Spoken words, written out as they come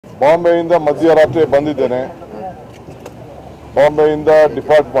ಬಾಂಬೆಯಿಂದ ಮಧ್ಯರಾತ್ರಿ ಬಂದಿದ್ದೇನೆ. ಬಾಂಬೆಯಿಂದ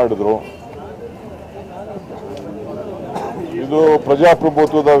ಡಿಪಾರ್ಟ್ ಮಾಡಿದ್ರು. ಇದು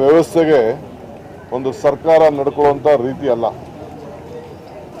ಪ್ರಜಾಪ್ರಭುತ್ವದ ವ್ಯವಸ್ಥೆಗೆ ಒಂದು ಸರ್ಕಾರ ನಡ್ಕೊಳ್ಳುವಂಥ ರೀತಿ ಅಲ್ಲ.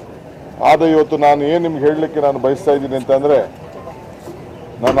 ಆದರೆ ಇವತ್ತು ನಾನು ಏನು ನಿಮ್ಗೆ ಹೇಳಲಿಕ್ಕೆ ನಾನು ಬಯಸ್ತಾ ಇದ್ದೀನಿ ಅಂತಂದರೆ,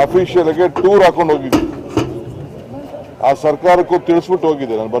 ನಾನು ಅಫಿಷಿಯಲ್ಗೆ ಟೂರ್ ಹಾಕೊಂಡು ಹೋಗಿದ್ದೆ. ಆ ಸರ್ಕಾರಕ್ಕೂ ತಿಳಿಸ್ಬಿಟ್ಟು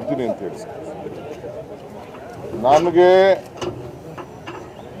ಹೋಗಿದ್ದೆ ನಾನು ಬರ್ತೀನಿ ಅಂತೇಳಿ. ನನಗೆ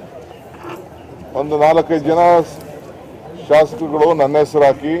ಒಂದು 4-5 ಜನ ಶಾಸಕರುಗಳು ನನ್ನ ಹೆಸರು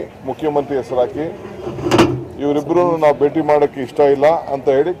ಹಾಕಿ, ಮುಖ್ಯಮಂತ್ರಿ ಹೆಸರು ಹಾಕಿ, ಇವರಿಬ್ಬರು ನಾವು ಭೇಟಿ ಮಾಡೋಕ್ಕೆ ಇಷ್ಟ ಇಲ್ಲ ಅಂತ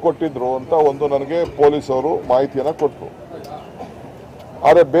ಹೇಳಿ ಕೊಟ್ಟಿದ್ರು ಅಂತ ಒಂದು ನನಗೆ ಪೊಲೀಸ್ ಅವರು ಮಾಹಿತಿಯನ್ನು ಕೊಟ್ಟರು.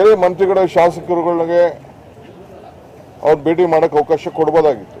 ಆದರೆ ಬೇರೆ ಮಂತ್ರಿಗಳ ಶಾಸಕರುಗಳಿಗೆ ಅವ್ರು ಭೇಟಿ ಮಾಡೋಕ್ಕೆ ಅವಕಾಶ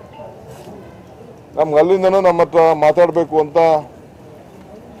ಕೊಡ್ಬೋದಾಗಿತ್ತು. ನಮ್ಗೆ ಅಲ್ಲಿಂದನೂ ನಮ್ಮ ಹತ್ರ ಮಾತಾಡಬೇಕು ಅಂತ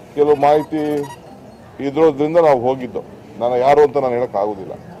ಕೆಲವು ಮಾಹಿತಿ ಇದ್ರೋದ್ರಿಂದ ನಾವು ಹೋಗಿದ್ದು. ನಾನು ಯಾರು ಅಂತ ನಾನು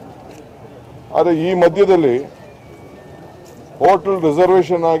ಹೇಳೋಕ್ಕಾಗೋದಿಲ್ಲ. ಆದರೆ ಈ ಮಧ್ಯದಲ್ಲಿ ಹೋಟೆಲ್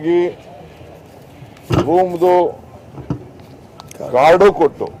ರಿಸರ್ವೇಷನ್ ಆಗಿ ರೂಮ್ದು ಕಾರ್ಡು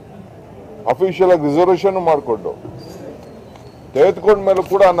ಕೊಟ್ಟು ಅಫಿಷಿಯಲ್ ಆಗಿ ರಿಸರ್ವೇಷನ್ ಮಾಡಿಕೊಂಡು ತೆಗೆದುಕೊಂಡ ಮೇಲೂ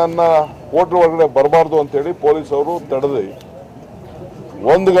ಕೂಡ ನನ್ನ ಹೋಟ್ಲ್ ಒಳಗಡೆ ಬರಬಾರ್ದು ಅಂತೇಳಿ ಪೊಲೀಸ್ ಅವರು ತಡೆದು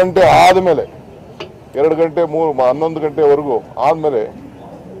 1 ಗಂಟೆ ಆದಮೇಲೆ 2 ಗಂಟೆ 11 ಗಂಟೆವರೆಗೂ ಆದಮೇಲೆ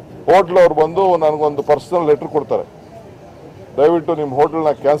ಹೋಟ್ಲ್ ಅವ್ರು ಬಂದು ನನಗೊಂದು ಪರ್ಸನಲ್ ಲೆಟರ್ ಕೊಡ್ತಾರೆ. ದಯವಿಟ್ಟು ನಿಮ್ಮ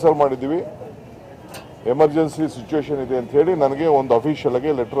ಹೋಟೆಲ್ನ ಕ್ಯಾನ್ಸಲ್ ಮಾಡಿದ್ದೀವಿ, ಎಮರ್ಜೆನ್ಸಿ ಸಿಚುವೇಶನ್ ಇದೆ ಅಂತ ಹೇಳಿ ನನಗೆ ಒಂದು ಅಫಿಷಿಯಲ್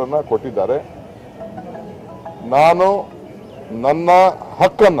ಆಗಿ ಲೆಟರನ್ನು ಕೊಟ್ಟಿದ್ದಾರೆ. ನಾನು ನನ್ನ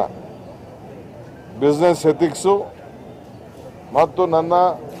ಹಕ್ಕನ್ನು, ಬಿಸ್ನೆಸ್ ಎಥಿಕ್ಸು ಮತ್ತು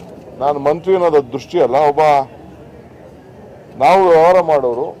ನಾನು ಮಂತ್ರಿ ಅನ್ನೋದ ದೃಷ್ಟಿ ಅಲ್ಲ, ನಾವು ವ್ಯವಹಾರ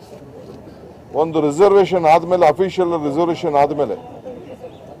ಮಾಡೋರು. ಒಂದು ರಿಸರ್ವೇಷನ್ ಆದಮೇಲೆ, ಅಫಿಷಿಯಲ್ ರಿಸರ್ವೇಷನ್ ಆದಮೇಲೆ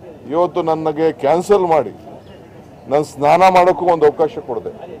ಇವತ್ತು ನನಗೆ ಕ್ಯಾನ್ಸಲ್ ಮಾಡಿ ನಾನು ಸ್ನಾನ ಮಾಡೋಕ್ಕೂ ಒಂದು ಅವಕಾಶ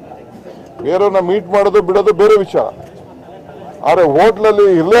ಕೊಡಿದೆ. ಬೇರೆಯವ್ರನ್ನ ಮೀಟ್ ಮಾಡೋದು ಬಿಡೋದು ಬೇರೆ ವಿಚಾರ. ಆದರೆ ಹೋಟ್ಲಲ್ಲಿ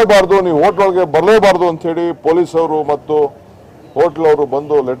ಇರಲೇಬಾರ್ದು, ನೀವು ಹೋಟ್ಲೊಳಗೆ ಬರಲೇಬಾರ್ದು ಅಂಥೇಳಿ ಪೊಲೀಸವರು ಮತ್ತು ಹೋಟ್ಲವರು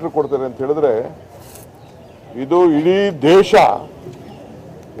ಬಂದು ಲೆಟ್ರ್ ಕೊಡ್ತಾರೆ ಅಂತ ಹೇಳಿದ್ರೆ, ಇದು ಇಡೀ ದೇಶ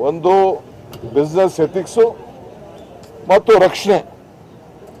ಒಂದು ಬಿಸ್ನೆಸ್ ಎಥಿಕ್ಸು ಮತ್ತು ರಕ್ಷಣೆ,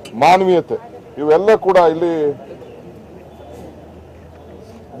 ಮಾನವೀಯತೆ ಇವೆಲ್ಲ ಕೂಡ ಇಲ್ಲಿ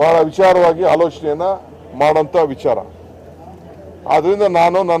ಬಹಳ ವಿಚಾರವಾಗಿ ಆಲೋಚನೆಯನ್ನು ಮಾಡೋಂಥ ವಿಚಾರ. ಆದ್ದರಿಂದ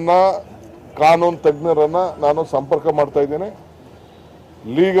ನಾನು ನನ್ನ ಕಾನೂನು ತಜ್ಞರನ್ನು ನಾನು ಸಂಪರ್ಕ ಮಾಡ್ತಾ ಇದ್ದೇನೆ.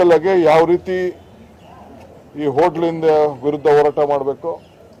 ಲೀಗಲ್ ಆಗಿ ಯಾವ ರೀತಿ ಈ ಹೋಟ್ಲಿಂದ ವಿರುದ್ಧ ಹೋರಾಟ ಮಾಡಬೇಕು,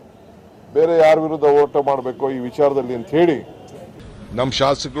 ಬೇರೆ ಯಾರ ವಿರುದ್ಧ ಹೋರಾಟ ಮಾಡಬೇಕು ಈ ವಿಚಾರದಲ್ಲಿ ಅಂತ ಹೇಳಿ ನಮ್ಮ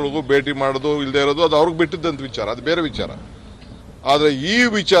ಶಾಸಕರಿಗೂ ಭೇಟಿ ಮಾಡೋದು ಇಲ್ಲದೆ ಇರೋದು ಅದು ಅವ್ರಿಗೆ ಬಿಟ್ಟಿದ್ದಂಥ ವಿಚಾರ, ಅದು ಬೇರೆ ವಿಚಾರ. ಆದರೆ ಈ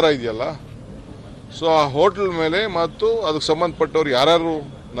ವಿಚಾರ ಇದೆಯಲ್ಲ, ಸೊ ಆ ಹೋಟ್ಲ್ ಮೇಲೆ ಮತ್ತು ಅದಕ್ಕೆ ಸಂಬಂಧಪಟ್ಟವ್ರು ಯಾರ್ಯಾರು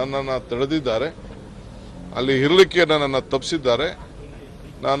ನನ್ನನ್ನು ತಡೆದಿದ್ದಾರೆ, ಅಲ್ಲಿ ಇರಲಿಕ್ಕೆ ನನ್ನನ್ನು ತಪ್ಪಿಸಿದ್ದಾರೆ,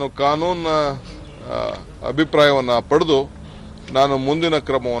 ನಾನು ಕಾನೂನಿನ ಅಭಿಪ್ರಾಯವನ್ನು ಪಡೆದು ನಾನು ಮುಂದಿನ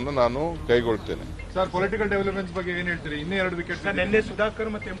ಕ್ರಮವನ್ನು ನಾನು ಕೈಗೊಳ್ತೇನೆ. ಸರ್, ಪೊಲಿಟಿಕಲ್ ಡೆವಲಪ್ಮೆಂಟ್ಸ್ ಬಗ್ಗೆ ಏನು ಹೇಳ್ತೀರಿ? ಇನ್ನೂ 2 ವಿಕೆಟ್ ನಿನ್ನೆ ಸುಧಾಕರ್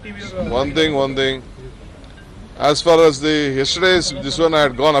ಮತ್ತು MTV. One thing. As far as this one I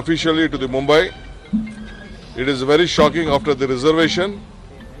had gone officially to the Mumbai. It is very shocking after the reservation.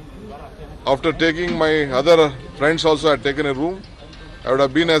 After taking my other friends also, I had taken a room. I would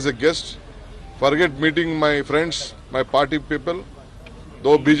have been as a guest. Forget meeting my friends, my party people.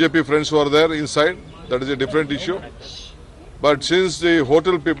 Though BJP friends were there inside, that is a different issue. But since the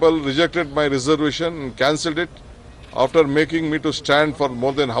hotel people rejected my reservation and cancelled it after making me to stand for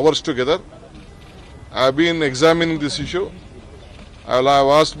more than hours together, I have been examining this issue. I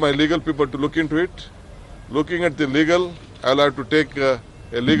have asked my legal people to look into it. Looking at the legal, I will have to take a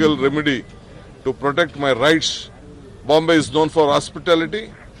legal remedy to protect my rights. Bombay is known for hospitality,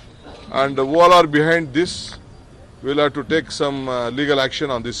 and who all are behind this will have to take some legal action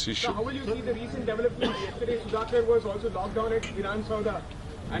on this issue. So how will you see the recent developments? Yesterday, Sudhakar was also locked down at Viran Sauda,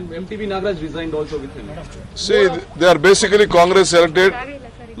 and MTV Nagaraj resigned also with him. See, they are basically Congress elected.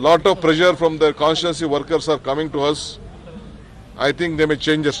 Lot of pressure from their constituency workers are coming to us. I think they may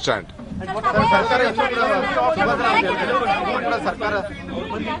change their stand.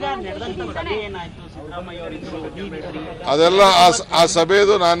 ಅದೆಲ್ಲ ಆ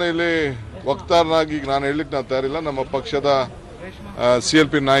ಸಭೆದು ನಾನು ಇಲ್ಲಿ ವಕ್ತಾರನಾಗಿ ನಾನು ಹೇಳಲಿಕ್ಕೆ ನಾನು ತಯಾರಿಲ್ಲ. ನಮ್ಮ ಪಕ್ಷದ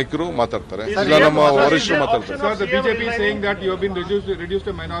CLP ನಾಯಕರು ಮಾತಾಡ್ತಾರೆ, ಇಲ್ಲ ನಮ್ಮ ವರಿಷ್ಠರು ಮಾತಾಡ್ತಾರೆ. Sir, the BJP is saying that you have been reduced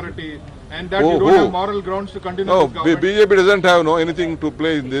to minority and that you don't have moral grounds to continue. No, BJP doesn't have anything to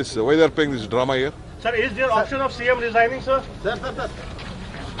play in this. Why they are playing this drama here? Sir, is there option of CM resigning, sir? Sir.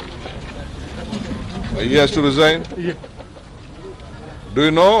 He has to resign. Do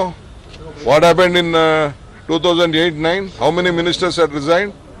you know what happened in 2008-9? How many ministers had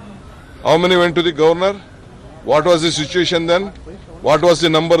resigned? How many went to the governor? What was the situation then? What was the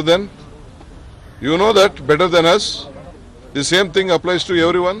number then? You know that better than us. The same thing applies to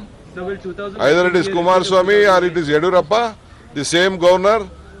everyone. So will 2000 Either it is Kumar Swamy or it is Yedurappa, the same governor,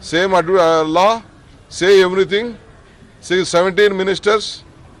 same law, say everything. See 17 ministers,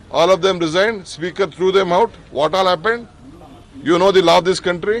 all of them resigned, speaker threw them out. What all happened? You know the law of this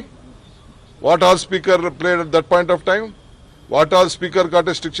country. What all speaker played at that point of time? What all speaker got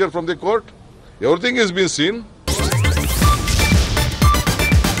a stricture from the court? Everything is being seen.